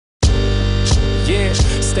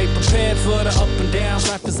Stay prepared for the up and downs.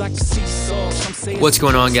 Life is like a seesaw. What's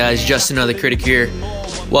going on, guys? Just another critic here.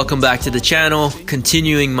 Welcome back to the channel.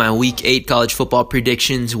 Continuing my Week 8 college football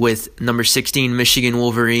predictions with number 16 Michigan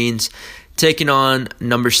Wolverines taking on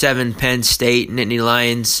number 7 Penn State Nittany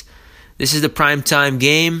Lions. This is the primetime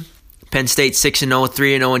game. Penn State 6-0,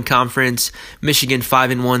 3-0 in conference. Michigan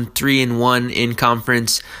 5-1, 3-1 in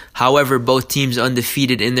conference. However, both teams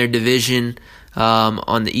undefeated in their division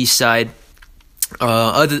on the east side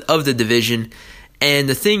of the division. And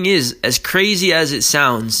the thing is, as crazy as it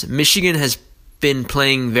sounds, Michigan has been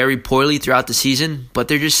playing very poorly throughout the season, but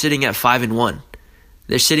they're just sitting at 5-1.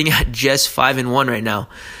 They're sitting at just 5-1 right now.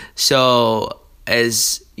 So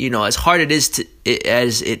as you know, as hard as it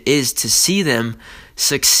is to see them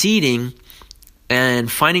succeeding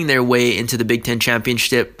and finding their way into the Big Ten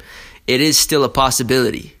championship, it is still a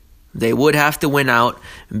possibility. They would have to win out,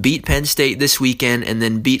 beat Penn State this weekend, and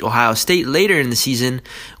then beat Ohio State later in the season,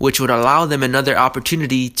 which would allow them another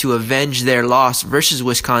opportunity to avenge their loss versus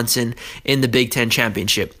Wisconsin in the Big Ten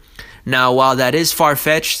championship. Now, while that is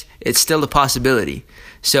far-fetched, it's still a possibility.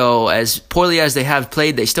 So as poorly as they have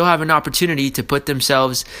played, they still have an opportunity to put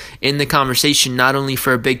themselves in the conversation not only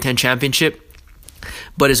for a Big Ten championship,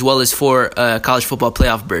 but as well as for a college football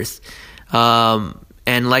playoff berth.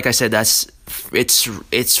 And like I said,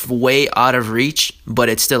 it's way out of reach, but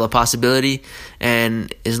it's still a possibility.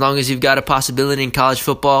 And as long as you've got a possibility in college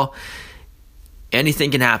football,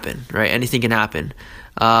 anything can happen, right? Anything can happen.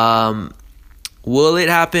 Will it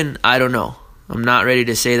happen? I don't know. I'm not ready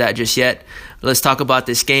to say that just yet. Let's talk about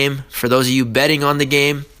this game. For those of you betting on the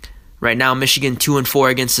game, right now Michigan 2-4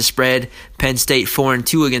 against the spread, Penn State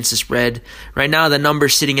 4-2 against the spread. Right now the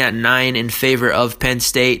number's sitting at 9 in favor of Penn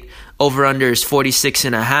State. Over/under is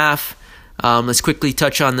 46.5. Let's quickly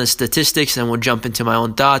touch on the statistics and we'll jump into my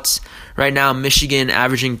own thoughts. Right now Michigan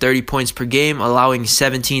averaging 30 points per game, allowing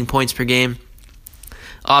 17 points per game.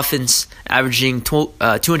 Offense averaging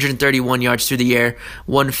 231 yards through the air,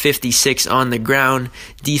 156 on the ground.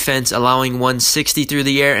 Defense allowing 160 through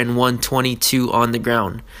the air and 122 on the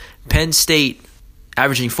ground. Penn State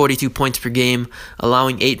averaging 42 points per game,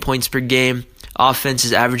 allowing 8 points per game. Offense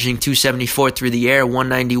is averaging 274 through the air,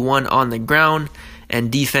 191 on the ground.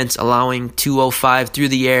 And defense allowing 205 through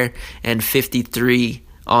the air and 53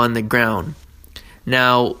 on the ground.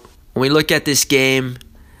 Now, when we look at this game,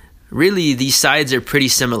 really, these sides are pretty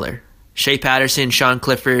similar. Shea Patterson, Sean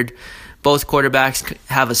Clifford, both quarterbacks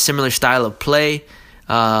have a similar style of play.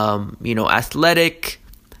 Athletic.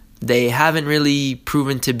 They haven't really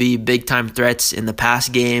proven to be big-time threats in the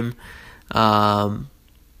past game,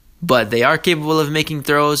 but they are capable of making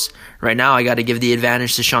throws. Right now, I got to give the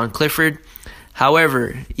advantage to Sean Clifford.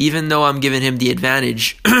 However, even though I'm giving him the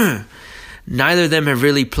advantage, neither of them have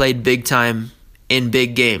really played big-time in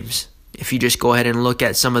big games. If you just go ahead and look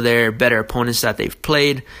at some of their better opponents that they've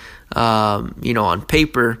played, on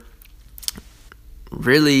paper,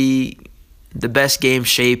 really the best game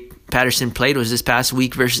Shea Patterson played was this past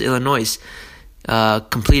week versus Illinois,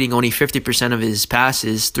 completing only 50% of his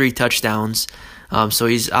passes, 3 touchdowns. So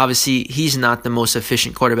he's not the most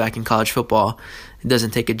efficient quarterback in college football. It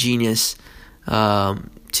doesn't take a genius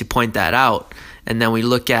to point that out. And then we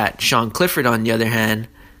look at Sean Clifford on the other hand.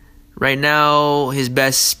 Right now, his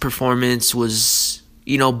best performance was,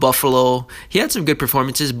 Buffalo. He had some good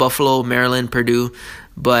performances, Buffalo, Maryland, Purdue.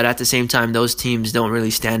 But at the same time, those teams don't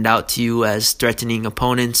really stand out to you as threatening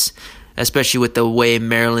opponents, especially with the way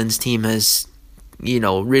Maryland's team has,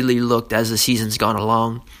 really looked as the season's gone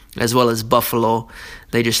along, as well as Buffalo.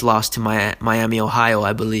 They just lost to Miami, Ohio,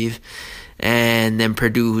 I believe. And then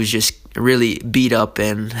Purdue, who's just really beat up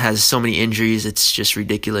and has so many injuries, it's just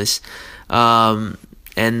ridiculous. And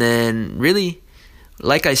then, really,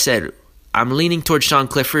 like I said, I'm leaning towards Sean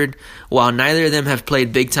Clifford. While neither of them have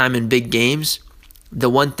played big time in big games, the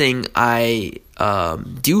one thing I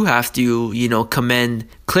do have to, commend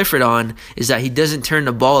Clifford on is that he doesn't turn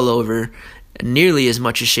the ball over nearly as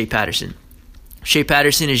much as Shea Patterson. Shea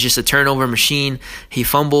Patterson is just a turnover machine. He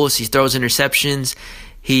fumbles, he throws interceptions.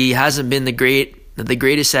 He hasn't been the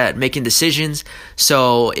greatest at making decisions.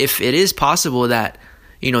 So if it is possible that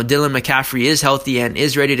Dylan McCaffrey is healthy and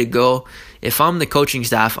is ready to go, if I'm the coaching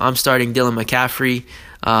staff, I'm starting Dylan McCaffrey.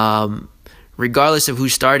 Regardless of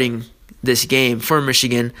who's starting this game for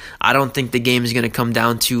Michigan, I don't think the game is going to come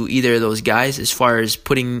down to either of those guys as far as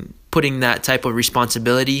putting that type of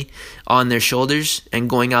responsibility on their shoulders and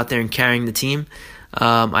going out there and carrying the team.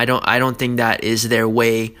 I don't think that is their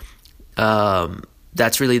way.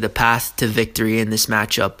 That's really the path to victory in this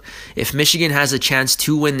matchup. If Michigan has a chance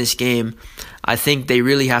to win this game, I think they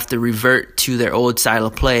really have to revert to their old style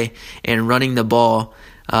of play and running the ball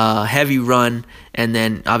heavy run, and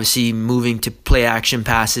then obviously moving to play action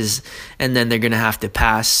passes, and then they're going to have to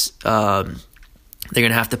pass. They're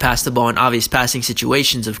going to have to pass the ball in obvious passing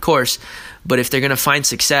situations, of course. But if they're going to find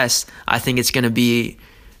success, I think it's going to be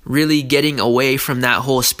really getting away from that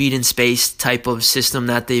whole speed and space type of system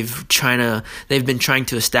that they've been trying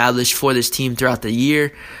to establish for this team throughout the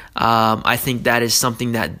year. I think that is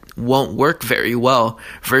something that won't work very well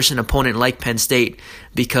versus an opponent like Penn State,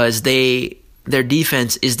 because their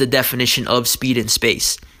defense is the definition of speed and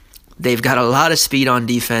space. They've got a lot of speed on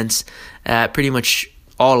defense at pretty much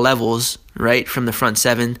all levels, right, from the front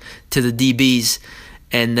seven to the DBs.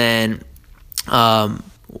 And then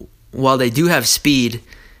while they do have speed,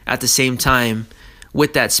 at the same time,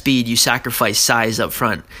 with that speed, you sacrifice size up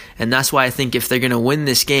front. And that's why I think if they're going to win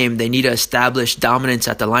this game, they need to establish dominance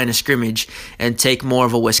at the line of scrimmage and take more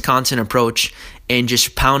of a Wisconsin approach and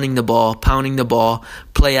just pounding the ball,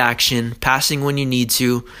 play action, passing when you need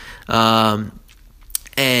to, and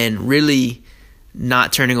really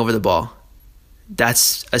not turning over the ball.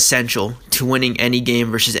 That's essential to winning any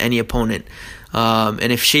game versus any opponent.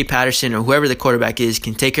 And if Shea Patterson or whoever the quarterback is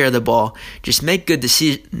can take care of the ball, just make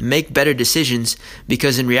better decisions,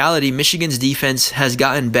 because in reality, Michigan's defense has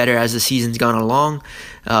gotten better as the season's gone along.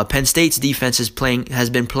 Penn State's defense has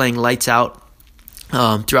been playing lights out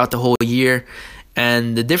throughout the whole year,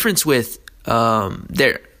 and the difference with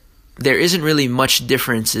there isn't really much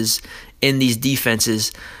differences in these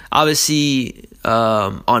defenses. Obviously,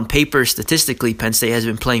 on paper, statistically, Penn State has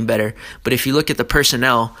been playing better. But if you look at the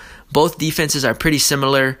personnel, both defenses are pretty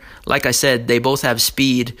similar. Like I said, they both have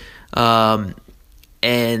speed, and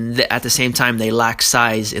at the same time, they lack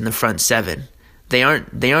size in the front seven. They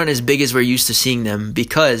aren't as big as we're used to seeing them,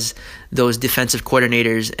 because those defensive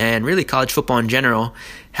coordinators and really college football in general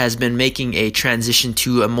has been making a transition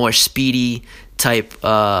to a more speedy type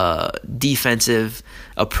defensive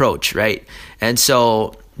approach, right? And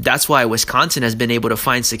so that's why Wisconsin has been able to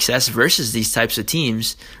find success versus these types of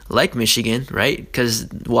teams like Michigan, right? Because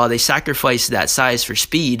while they sacrifice that size for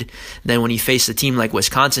speed, then when you face a team like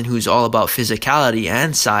Wisconsin, who's all about physicality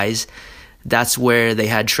and size, that's where they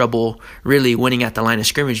had trouble really winning at the line of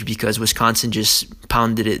scrimmage, because Wisconsin just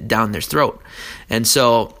pounded it down their throat. And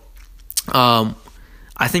so I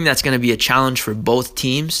think that's going to be a challenge for both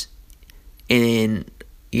teams in,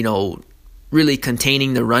 really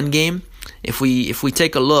containing the run game. If we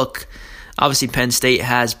take a look, obviously Penn State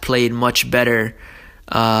has played much better,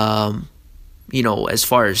 as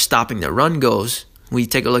far as stopping the run goes. We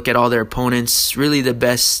take a look at all their opponents. Really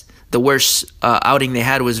the worst outing they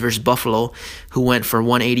had was versus Buffalo, who went for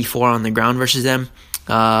 184 on the ground versus them.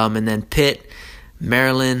 And then Pitt,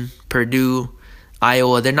 Maryland, Purdue,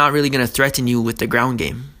 Iowa, they're not really going to threaten you with the ground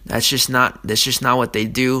game. That's just not what they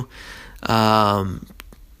do. And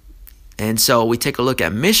so we take a look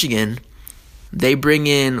at Michigan. They bring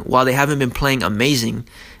in, while they haven't been playing amazing,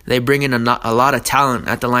 they bring in a lot of talent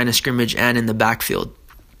at the line of scrimmage and in the backfield.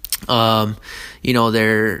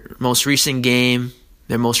 Their most recent games,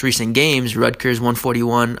 Rutgers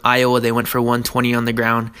 141, Iowa they went for 120 on the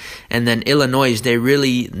ground, and then Illinois they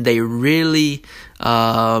really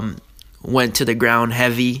went to the ground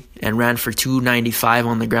heavy and ran for 295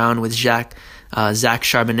 on the ground with Zach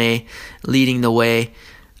Charbonnet leading the way.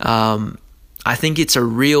 I think it's a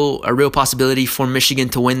real possibility for Michigan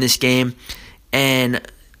to win this game. And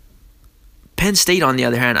Penn State, on the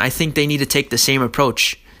other hand, I think they need to take the same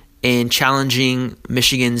approach in challenging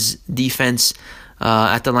Michigan's defense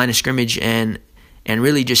at the line of scrimmage and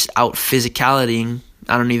really just out physicalitying.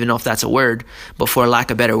 I don't even know if that's a word, but for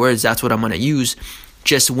lack of better words, that's what I'm going to use.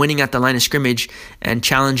 Just winning at the line of scrimmage and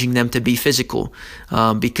challenging them to be physical.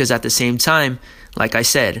 Because at the same time, like I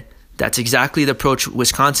said, that's exactly the approach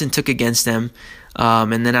Wisconsin took against them.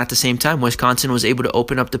 And then at the same time, Wisconsin was able to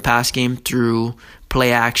open up the pass game through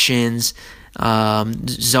play actions,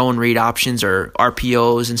 zone read options or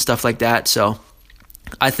RPOs and stuff like that. So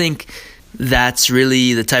I think that's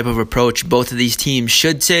really the type of approach both of these teams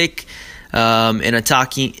should take in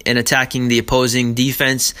attacking the opposing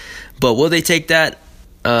defense. But will they take that?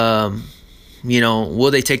 Will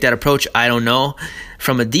they take that approach? I don't know.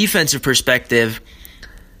 From a defensive perspective,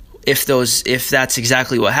 if that's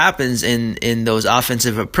exactly what happens in those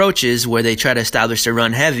offensive approaches where they try to establish the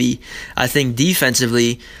run heavy, I think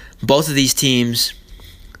defensively both of these teams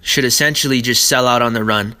should essentially just sell out on the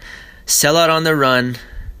run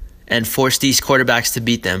and force these quarterbacks to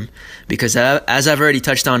beat them, because as I've already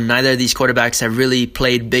touched on, neither of these quarterbacks have really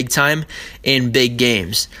played big time in big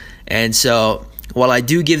games. And so while I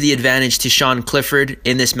do give the advantage to Sean Clifford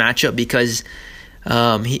in this matchup, because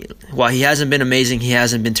While he hasn't been amazing, he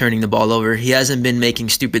hasn't been turning the ball over. He hasn't been making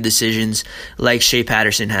stupid decisions like Shea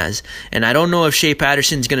Patterson has. And I don't know if Shea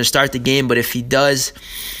Patterson's going to start the game, but if he does,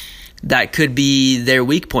 that could be their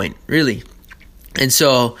weak point, really. And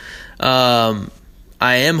so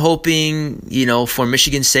I am hoping, for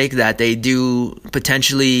Michigan's sake, that they do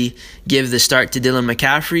potentially give the start to Dylan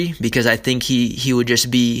McCaffrey, because I think he would just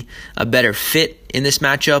be a better fit in this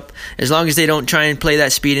matchup. As long as they don't try and play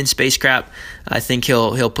that speed and space crap, I think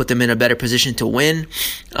he'll put them in a better position to win.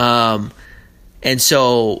 And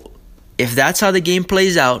so if that's how the game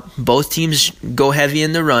plays out, both teams go heavy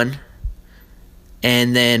in the run,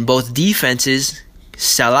 and then both defenses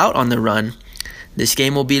sell out on the run, this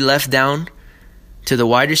game will be left down to the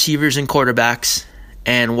wide receivers and quarterbacks.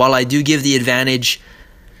 And while I do give the advantage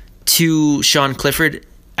to Sean Clifford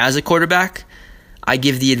as a quarterback, I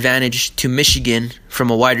give the advantage to Michigan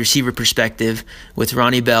from a wide receiver perspective with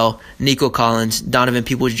Ronnie Bell, Nico Collins, Donovan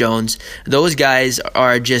Peoples-Jones. Those guys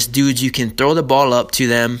are just dudes you can throw the ball up to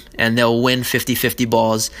them and they'll win 50-50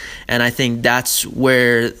 balls. And I think that's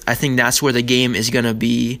where the game is going to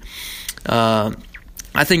be.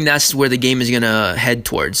 I think that's where the game is going to head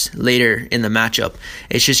towards later in the matchup.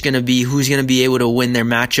 It's just going to be who's going to be able to win their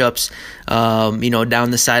matchups,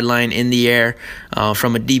 down the sideline, in the air,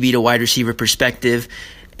 from a DB to wide receiver perspective.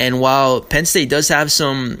 And while Penn State does have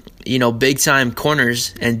some, big-time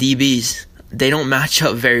corners and DBs, they don't match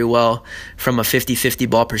up very well from a 50-50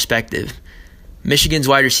 ball perspective. Michigan's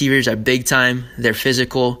wide receivers are big-time. They're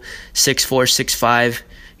physical, 6'4",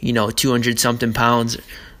 6'5", 200-something pounds,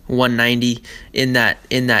 190 in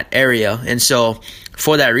that area. And so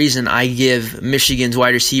for that reason, I give Michigan's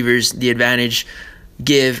wide receivers the advantage,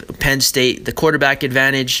 give Penn State the quarterback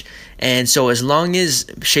advantage. And so as long as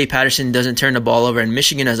Shea Patterson doesn't turn the ball over, and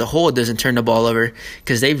Michigan as a whole doesn't turn the ball over,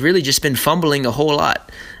 because they've really just been fumbling a whole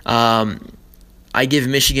lot, I give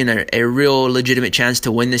Michigan a real legitimate chance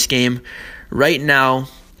to win this game. Right now,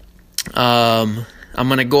 I'm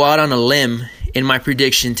going to go out on a limb in my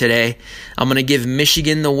prediction today. I'm going to give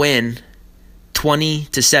Michigan the win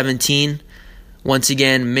 20-17. Once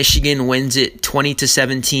again, Michigan wins it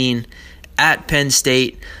 20-17 at Penn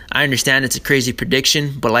State. I understand it's a crazy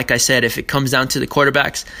prediction, but like I said, if it comes down to the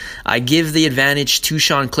quarterbacks, I give the advantage to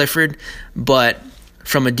Sean Clifford. But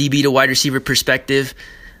from a DB to wide receiver perspective,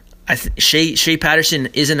 Shea Patterson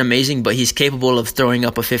isn't amazing, but he's capable of throwing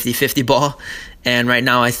up a 50-50 ball. And right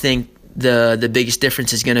now, I think the biggest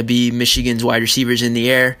difference is going to be Michigan's wide receivers in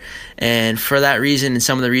the air. And for that reason, and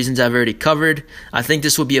some of the reasons I've already covered, I think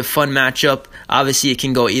this will be a fun matchup. Obviously, it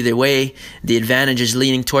can go either way. The advantage is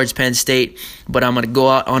leaning towards Penn State, but I'm going to go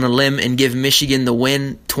out on a limb and give Michigan the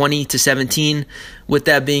win 20-17. With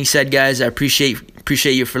that being said, guys, I appreciate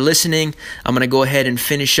you for listening. I'm going to go ahead and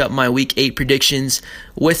finish up my Week 8 predictions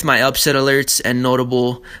with my upset alerts and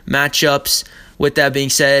notable matchups. With that being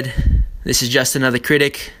said, this is just another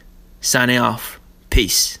critic. Signing off.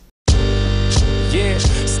 Peace. Yeah,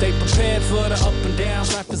 stay prepared for the up and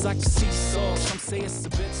downs. Life is like a seesaw. Some say it's a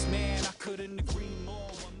bitch, man.